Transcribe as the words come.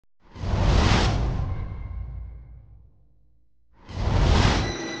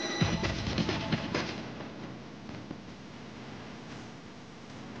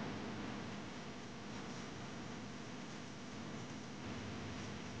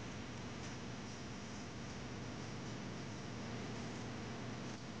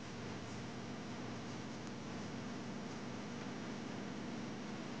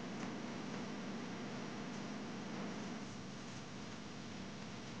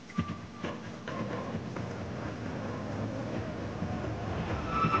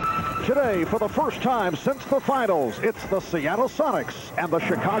Today, for the first time since the finals, it's the Seattle Sonics and the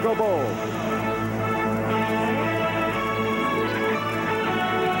Chicago Bulls.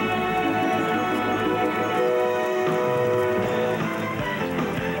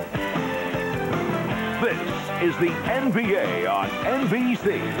 This is the NBA on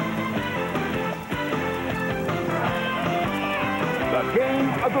NBC. The game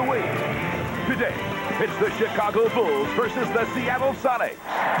of the week. Today, it's the Chicago Bulls versus the Seattle Sonics.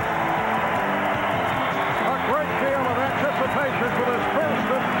 A great deal of anticipation for this first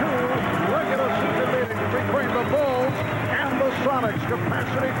of two regular season meetings between the Bulls and the Sonics.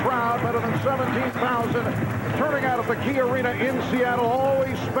 Capacity crowd better than 17,000 turning out of the Key Arena in Seattle.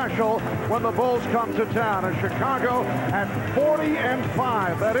 Always special when the Bulls come to town. And Chicago at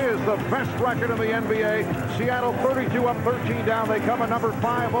 40-5. That is the best record in the NBA. Seattle 32 up, 13 down. They come at number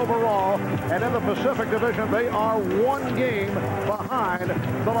 5 overall. And in the Pacific Division, they are one game behind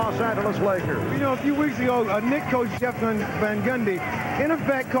the Los Angeles Lakers. You know, a few weeks ago, Knicks coach Jeff Van Gundy, in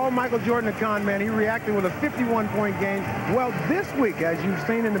effect, called Michael Jordan a con man. He reacted with a 51-point game. Well, this week, as you've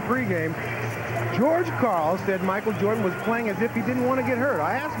seen in the pregame, George Karl said Michael Jordan was playing as if he didn't want to get hurt.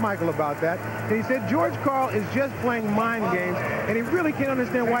 I asked Michael about that, and he said George Karl is just playing mind games, and he really can't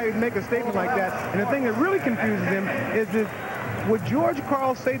understand why he'd make a statement like that. And the thing that really confuses him is that would George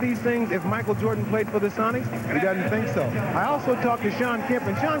Karl say these things if Michael Jordan played for the Sonics? He doesn't think so. I also talked to Sean Kemp,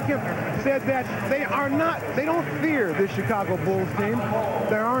 and Sean Kemp said that they don't fear the Chicago Bulls team.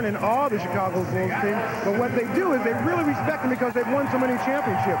 They aren't in awe of the Chicago Bulls team, but what they do is they really respect them because they've won so many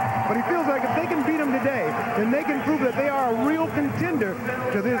championships. But he feels like if they can beat them today, then they can prove that they are a real contender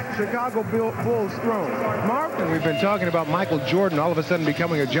to this Chicago Bulls throne. Mark? And we've been talking about Michael Jordan all of a sudden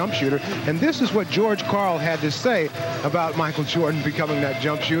becoming a jump shooter, and this is what George Karl had to say about Michael Jordan becoming that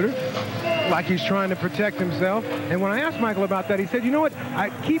jump shooter, like he's trying to protect himself. And when I asked Michael about that, he said, you know what, I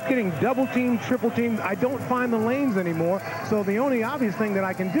keep getting double teamed, triple teamed. I don't find the lanes anymore, so the only obvious thing that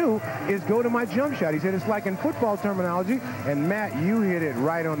I can do is go to my jump shot. He said it's like in football terminology, and Matt, you hit it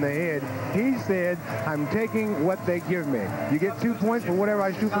right on the head. He said, I'm taking what they give me. You get 2 points for whatever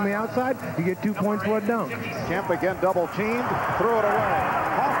I shoot from the outside, you get 2 points for a dunk. Kemp again double teamed, threw it away.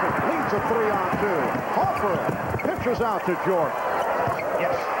 Hoffer leads a 3-on-2. Hoffer pitches out to Jordan.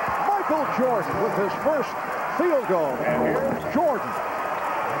 Yes. Michael Jordan with his first field goal. And here's Jordan.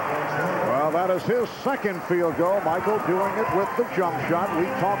 Well, that is his second field goal. Michael doing it with the jump shot. We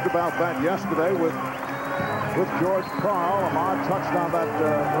talked about that yesterday with George Karl. Ahmad touched on that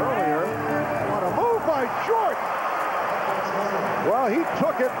earlier. What a move by Jordan. Well, he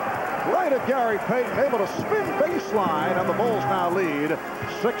took it right at Gary Payton, able to spin baseline, and the Bulls now lead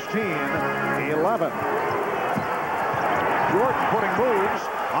 16-11. Jordan putting moves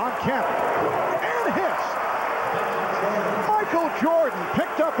on Kemp and hits. Michael Jordan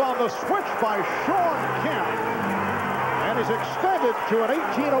picked up on the switch by Sean Kemp and is extended to an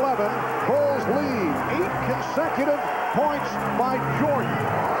 18-11 Bulls lead. 8 consecutive points by Jordan.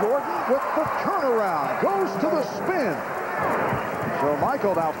 Jordan with the turnaround, goes to the spin. So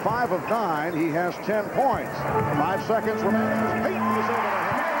Michael now 5 of 9. He has 10 points. 5 seconds remaining. Payton is able to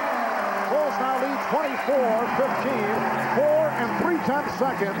hit. Bulls now lead 24-15. 4 3/10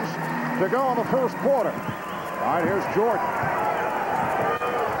 seconds to go in the first quarter. All right, here's Jordan.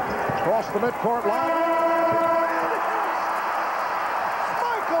 Across the midcourt line.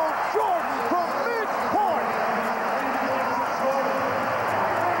 Michael Jordan from midcourt.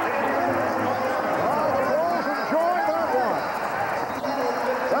 Oh, the Bulls enjoying that one.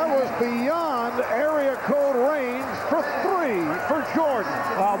 That was beyond area code range for 3 for Jordan.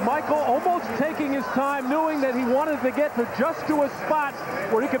 Michael almost taking his time, knowing that he wanted to get just to a spot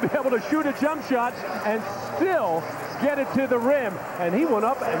where he could be able to shoot a jump shot and still get it to the rim. And he went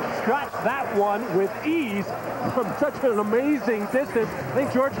up and shot that one with ease from such an amazing distance. I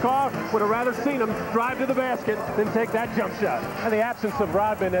think George Karl would have rather seen him drive to the basket than take that jump shot. And the absence of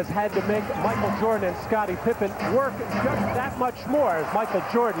Rodman has had to make Michael Jordan and Scottie Pippen work just that much more, as Michael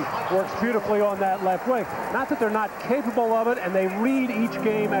Jordan works beautifully on that left wing. Not that they're not capable of it, and they read each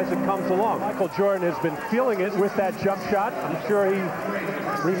game as it comes along. Michael Jordan has been feeling it with that jump shot. I'm sure he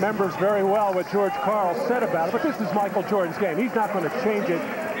remembers very well what George Karl said about it, but this is Michael Jordan's game. He's not going to change it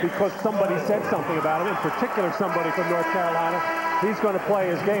because somebody said something about him, in particular somebody from North Carolina. He's going to play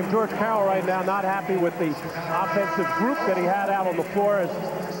his game. George Karl right now not happy with the offensive group that he had out on the floor. Has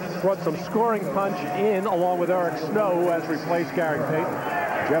brought some scoring punch in along with Eric Snow, who has replaced Gary Payton.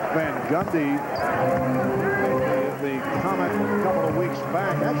 Jeff Van Gundy made the comment a couple of weeks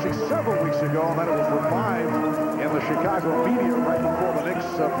back, actually several weeks ago, and then it was revived in the Chicago media right before the Knicks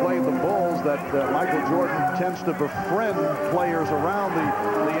played the Bulls. that Michael Jordan tends to befriend players around the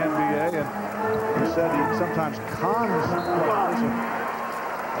NBA, and he said he sometimes cons players.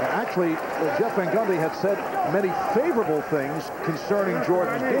 Actually, Jeff Van Gundy had said many favorable things concerning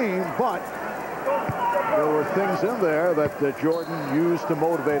Jordan's game, but there were things in there that Jordan used to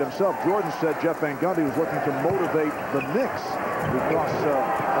motivate himself. Jordan said Jeff Van Gundy was looking to motivate the Knicks because of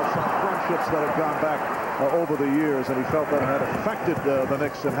some friendships that had gone back over the years, and he felt that it had affected the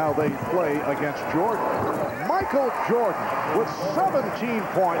Knicks and how they play against Jordan. Michael Jordan with 17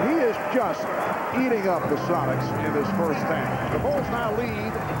 points. He is just eating up the Sonics in this first half. The Bulls now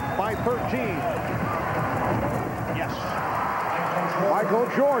lead by 13. Yes. Michael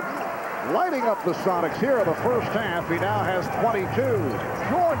Jordan lighting up the Sonics here in the first half. He now has 22.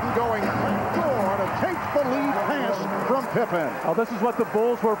 Jordan going backdoor to take the lead pass from Pippen. Oh, this is what the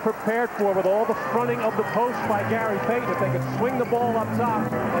Bulls were prepared for with all the fronting of the post by Gary Payton. If they could swing the ball up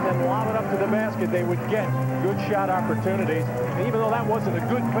top and then lob it up to the basket, they would get good shot opportunities. And even though that wasn't a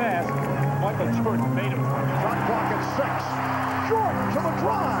good pass, Michael Jordan made him. Shot clock at 6. Jordan to the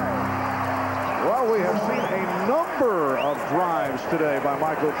drive. Well, we have seen a number of drives today by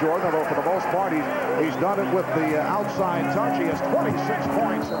Michael Jordan, although for the most part he's done it with the outside touch. He has 26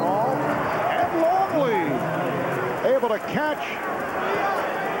 points in all. And Longley able to catch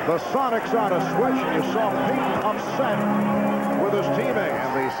the Sonics on a switch. You saw Payton upset with his teammate.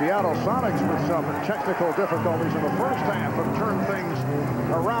 And the Seattle Sonics with some technical difficulties in the first half have turned things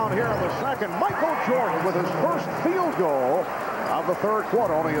around here in the second. Michael Jordan with his first field goal of the third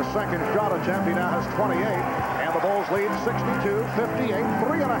quarter. Only a second shot attempt. He now has 28. And the Bulls lead 62-58.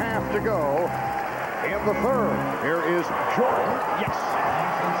 3.5 to go in the third. Here is Jordan. Yes.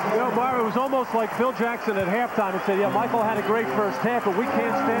 You know, Mario, it was almost like Phil Jackson at halftime and said, yeah, Michael had a great first half, but we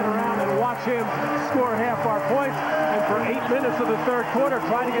can't stand around and watch him score half our points. And for 8 minutes of the third quarter,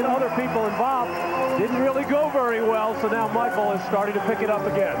 trying to get other people involved, didn't really go very well. So now Michael is starting to pick it up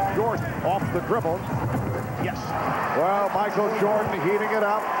again. Jordan off the dribble. Yes. Well, Michael Jordan heating it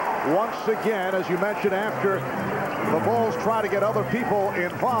up once again, as you mentioned, after the Bulls try to get other people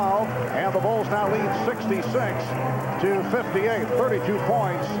involved, and the Bulls now lead 66-58. 32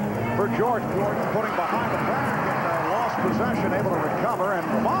 points for Jordan. Jordan putting behind the back and lost possession, able to recover, and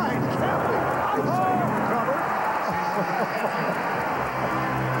finds Campbell outside recovered.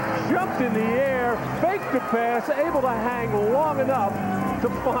 Jumped in the air, faked the pass, able to hang long enough to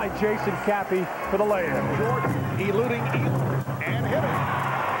find Jason Cappy for the layup. Jordan eluding and hitting.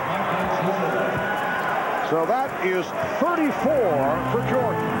 So that is 34 for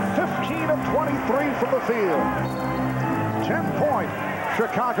Jordan. 15 of 23 from the field. 10-point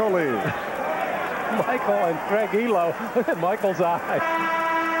Chicago lead. Michael and Craig Elo, look at Michael's eyes,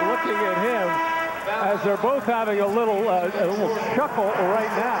 looking at him as they're both having a little chuckle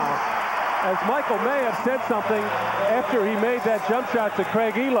right now. As Michael may have said something after he made that jump shot to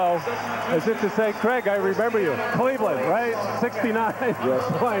Craig Elo, as if to say, Craig, I remember you. Cleveland, right? 69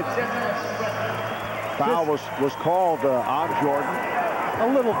 points. Foul was called on Jordan. A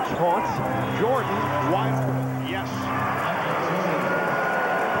little taunt. Jordan wide open. Yes.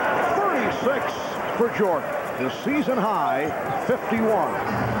 36 for Jordan. His season high, 51.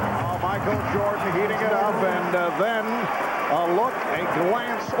 Oh, Michael Jordan heating it up, and then a look, a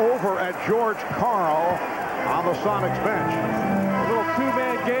glance over at George Karl on the Sonics bench. A little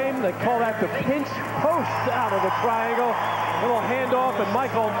two-man game. They call that the pinch post out of the triangle. Little handoff, and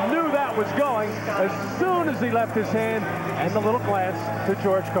Michael knew that was going as soon as he left his hand, and the little glance to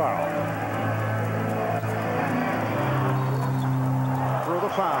George Karl. Through the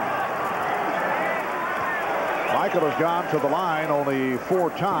foul. Michael has gone to the line only 4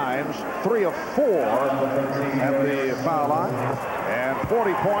 times, 3 of 4 at the foul line, and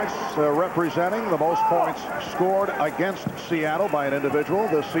 40 points representing the most points scored against Seattle by an individual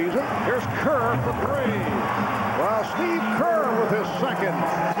this season. Here's Kerr for 3. Well, Steve Kerr with his second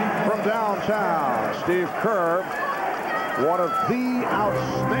from downtown. Steve Kerr, one of the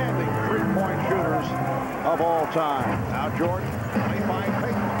outstanding three-point shooters of all time. Now Jordan, played by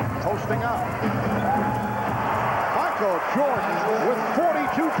Payton, posting up. Michael Jordan with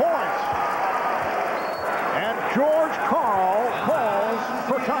 42 points. And George Karl calls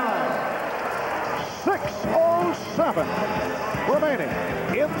for time. 6:07 remaining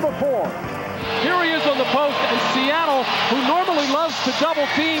in the fourth. Here he is on the post, and Seattle, who normally loves to double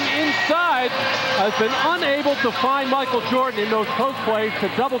team inside, has been unable to find Michael Jordan in those post plays to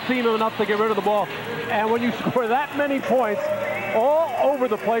double team him enough to get rid of the ball. And when you score that many points, all over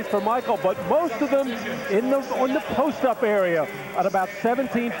the place for Michael, but most of them on the post-up area at about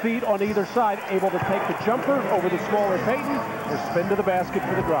 17 feet on either side, able to take the jumper over the smaller Peyton or spin to the basket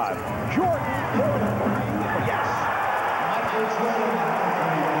for the drive. Jordan, yes.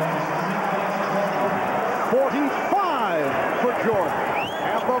 45 for Jordan.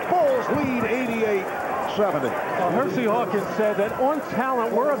 And the Bulls lead 88-70. Well, Hersey Hawkins said that on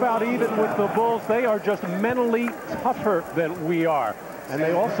talent, we're about even with the Bulls. They are just mentally tougher than we are. And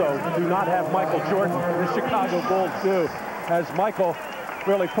they also do not have Michael Jordan, the Chicago Bulls do, as Michael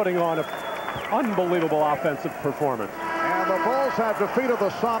really putting on an unbelievable offensive performance. And the Bulls have defeated the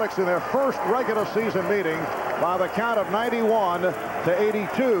Sonics in their first regular season meeting by the count of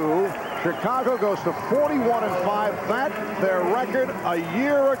 91-82. Chicago goes to 41-5. That's their record a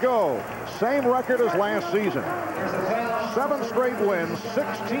year ago. Same record as last season. 7 straight wins,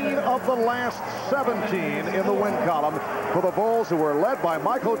 16 of the last 17 in the win column for the Bulls, who were led by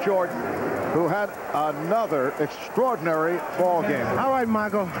Michael Jordan, who had another extraordinary ball game. All right,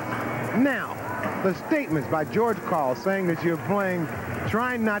 Michael. Now, the statements by George Karl saying that you're playing,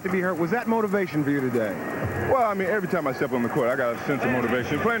 trying not to be hurt, was that motivation for you today? Well, I mean, every time I step on the court, I got a sense of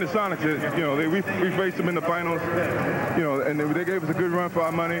motivation. Playing the Sonics, you know, we faced them in the finals, you know, and they gave us a good run for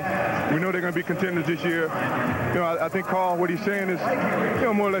our money. We know they're going to be contenders this year. You know, I think Karl, what he's saying is, you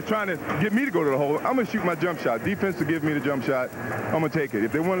know, more or less trying to get me to go to the hole. I'm going to shoot my jump shot. Defense to give me the jump shot. I'm going to take it.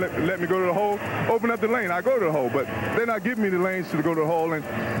 If they want to let me go to the hole, open up the lane. I go to the hole. But they're not giving me the lanes to go to the hole, and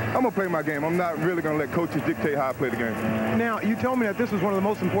I'm going to play my game. I'm not really going to let coaches dictate how I play the game. Now, you told me that this was one of the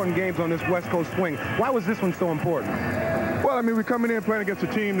most important games on this West Coast swing. Why was this one so important? Well, I mean, we're coming in playing against a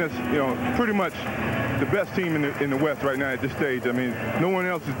team that's, you know, pretty much the best team in the West right now at this stage. I mean, no one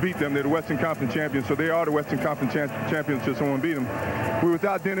else has beat them. They're the Western Conference champions, so they are the Western Conference champions until someone beat them. We're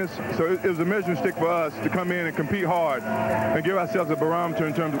without Dennis, so it was a measuring stick for us to come in and compete hard and give ourselves a barometer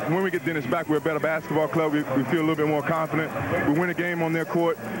in terms of when we get Dennis back, we're a better basketball club. We feel a little bit more confident. We win a game on their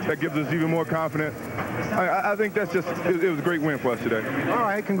court. That gives us even more confidence. I think that's just, it was a great win for us today. All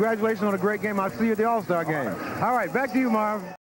right, congratulations on a great game. I'll see you at the All-Star game. All right, back to you, Marv.